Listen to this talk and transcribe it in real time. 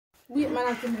Wait, man,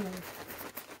 I can move.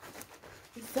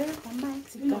 Serve a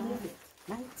mighty God.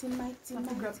 Mighty, mighty,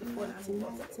 mighty, mighty,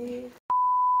 mighty.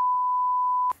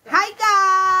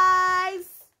 Hi, guys.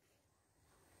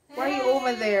 Why are you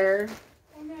over there?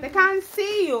 They can't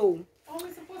see you.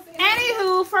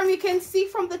 Anywho, from you can see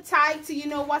from the title, you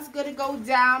know what's gonna go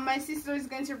down. My sister is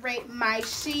going to rate my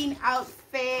Shein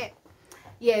outfit.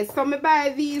 Yes, so I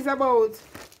buy these about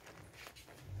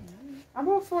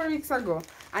 4 weeks ago,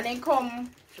 and then come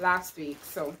last week.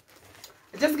 So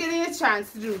just getting a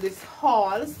chance to do this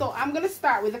haul. So I'm gonna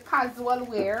start with the casual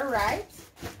wear, right?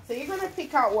 So you're gonna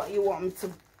pick out what you want me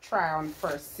to try on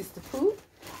first, Sister Pooh,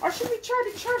 or should we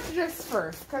try the church dress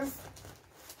first? Cause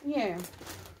yeah.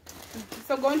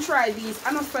 So go and try these.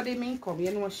 I know for them income,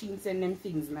 you know she send them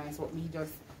things nice, but me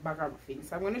just bag up things.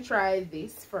 So I'm gonna try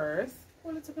this first.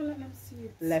 Well, it's gonna let them see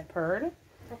it. Leopard.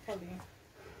 Properly.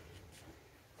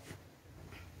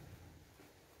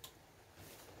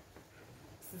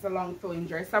 This is a long flowing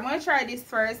dress. So I'm gonna try this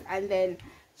first, and then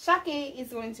Shake is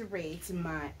going to rate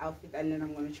my outfit, and then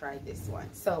I'm gonna try this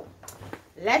one. So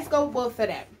let's go both of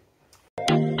them.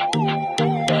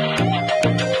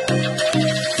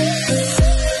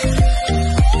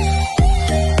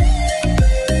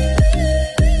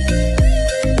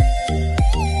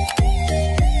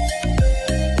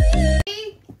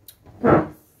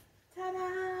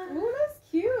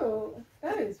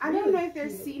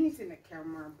 Seen it in the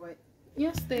camera, but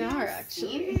yes, they are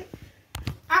actually.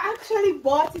 I actually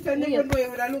bought it and never know it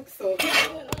would look so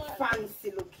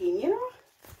fancy looking, you know.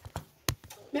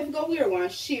 Maybe go wear one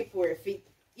shape where if it,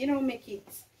 you know, make it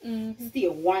stay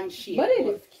one shape. But it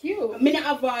is cute. I mean, I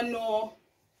have no,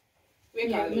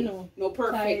 no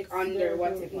perfect tights, under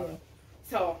whatever. Yeah.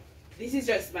 So this is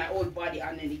just my old body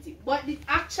underneath it, but it's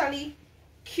actually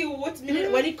cute.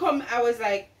 When it come, I was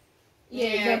like.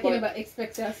 Yeah, but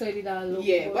expecting so it all look.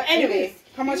 Yeah, but anyway,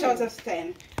 how much out of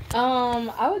 10?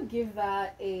 I would give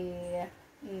that a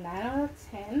 9 out of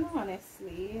 10,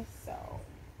 honestly. So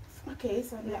okay,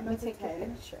 so let me take a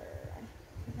picture.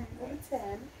 9 out of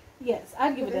 10. Yes,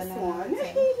 I'd give it a 9 out of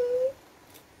 10.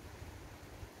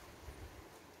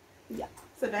 Yeah,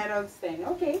 so 9 out of 10.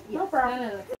 Okay, yes, no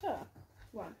problem.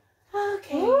 One.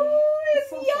 Okay. Ooh, it's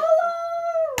so yellow.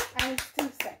 Sexy. And it's too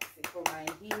sexy for my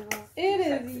heels. It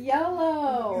is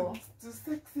yellow. It's too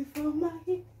sexy for my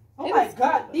heels. Oh my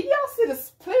God! Did y'all see the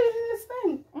split in this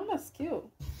thing? Oh, that's cute.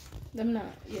 Them not.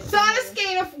 Yeah, so on a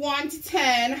scale of 1 to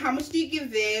 10, how much do you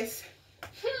give this?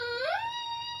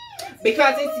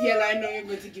 Because it's yellow, I know you're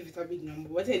going to give it a big number.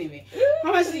 But anyway,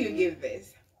 how much do you give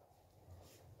this?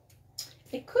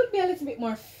 It could be a little bit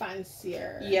more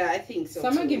fancier. Yeah, I think so. So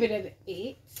I'm gonna give it an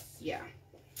 8. Yeah.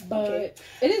 But okay.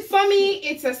 It is for me,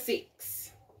 it's a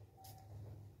 6.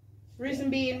 Reason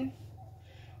being,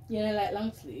 you know, like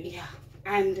long sleeve. Yeah,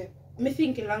 and me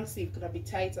thinking long sleeve could have been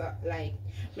tighter. Like,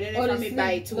 I don't know if I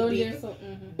buy it too big,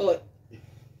 but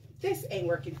this ain't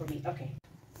working for me. Okay.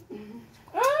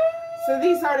 So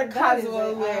these are the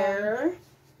casual wear.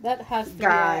 That has to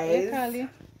guys. Be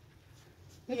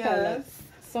yes.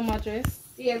 Summer dress.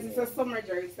 Yes, it's a summer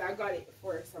dress. I got it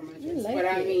for a summer dress, like but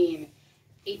it. I mean,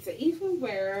 it's an even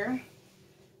wear,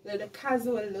 little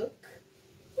casual look.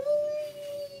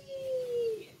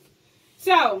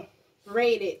 So,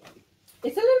 rate it.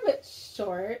 It's a little bit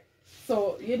short,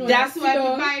 so you know. That's why we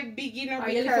buy beginner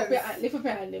because lift up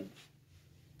your hand.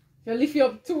 You lift you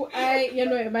up too high, you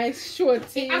know, it might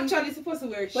short. It actually supposed to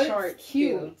wear short. It's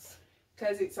cute.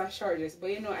 Because it's a short dress,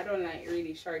 but you know I don't like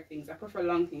really short things. I prefer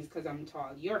long things because I'm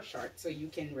tall. You're short, so you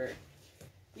can wear,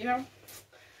 you know.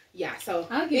 Yeah, so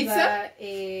I'll give that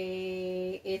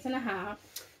a 8.5 out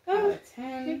of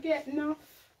 10. You get enough.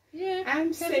 Yeah,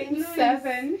 I'm saying nice.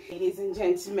 7, ladies and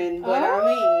gentlemen. But I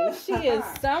mean, she is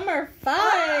summer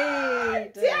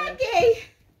fight. Okay.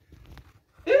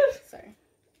 Sorry,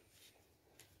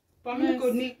 but I'm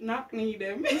gonna knock me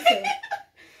them.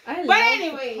 But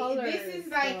anyway, this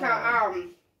is like a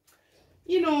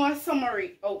you know, a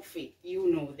summery outfit.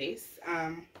 You know this.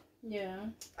 Yeah.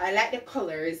 I like the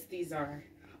colors. These are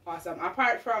awesome.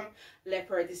 Apart from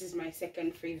leopard, this is my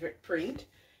second favorite print.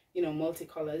 You know,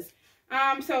 multicolors.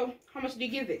 So how much do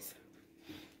you give this?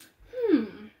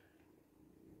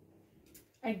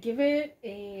 I give it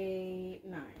a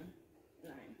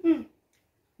 9.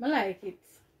 I like it.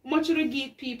 Much of the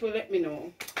geek people, let me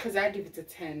know, because I give it a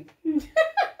 10.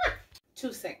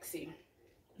 Too sexy.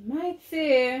 Might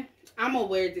say. I'm gonna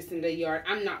wear this in the yard.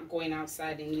 I'm not going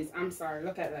outside in this. I'm sorry.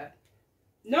 Look at that.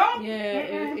 No.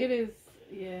 Yeah, it is.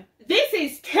 Yeah. This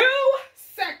is too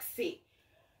sexy.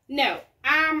 No.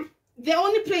 The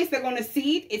only place they're gonna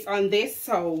see it is on this.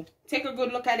 So take a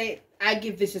good look at it. I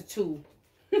give this a 2.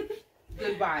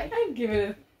 Goodbye. I give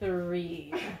it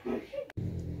 3.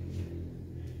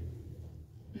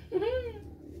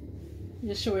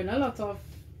 You're showing a lot of.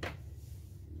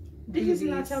 This is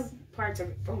not a part of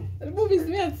it. Oh. The movies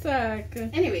me attack.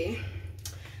 Anyway,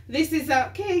 this is a.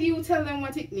 Can you tell them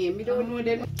what it name? We don't know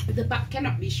them. The back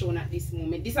cannot be shown at this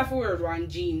moment. This is for wear one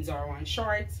jeans or one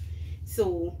shorts.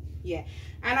 So yeah,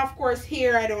 and of course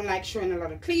here I don't like showing a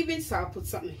lot of cleavage, so I'll put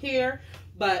something here.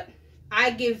 But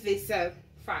I give this a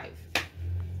 5.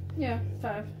 Yeah,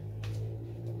 5.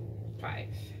 5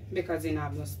 because it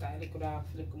have no style. It could have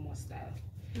a little more style.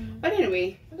 But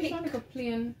anyway, pick. Like a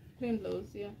plain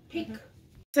blouse, yeah. Pick.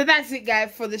 So that's it,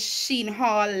 guys, for the Shein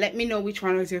haul. Let me know which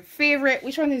one was your favorite.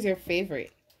 Which one is your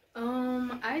favorite?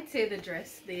 I'd say the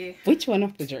dress. Which one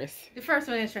of the dress? The first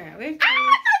one is trying.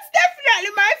 That's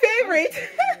definitely my favorite.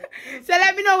 So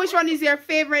let me know which one is your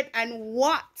favorite and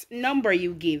what number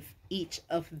you give each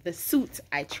of the suits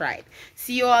I tried.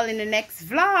 See you all in the next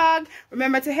vlog.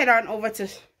 Remember to head on over to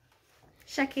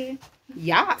Shaki.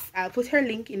 Yes, I'll put her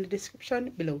link in the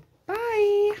description below.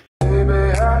 Bye.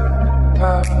 Baby,